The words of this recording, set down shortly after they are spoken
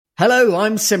Hello,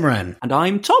 I'm Simran. And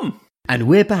I'm Tom. And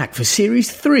we're back for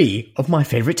Series 3 of My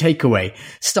Favourite Takeaway,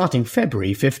 starting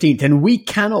February 15th. And we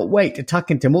cannot wait to tuck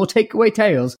into more takeaway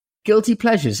tales, guilty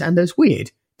pleasures, and those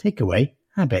weird takeaway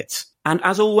habits. And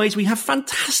as always, we have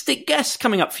fantastic guests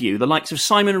coming up for you, the likes of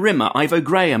Simon Rimmer, Ivo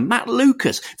Graham, Matt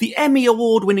Lucas, the Emmy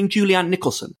Award-winning Julianne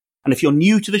Nicholson. And if you're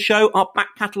new to the show, our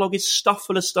back catalogue is stuffed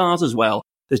full of stars as well.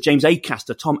 There's James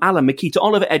Acaster, Tom Allen, Makita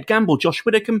Oliver, Ed Gamble, Josh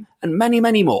Widdicombe, and many,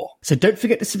 many more. So don't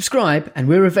forget to subscribe, and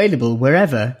we're available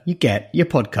wherever you get your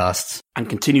podcasts. And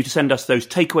continue to send us those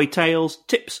takeaway tales,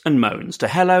 tips and moans to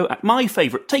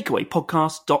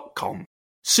hello@myfavouriteTakeawayPodcast.com.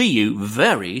 See you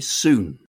very soon.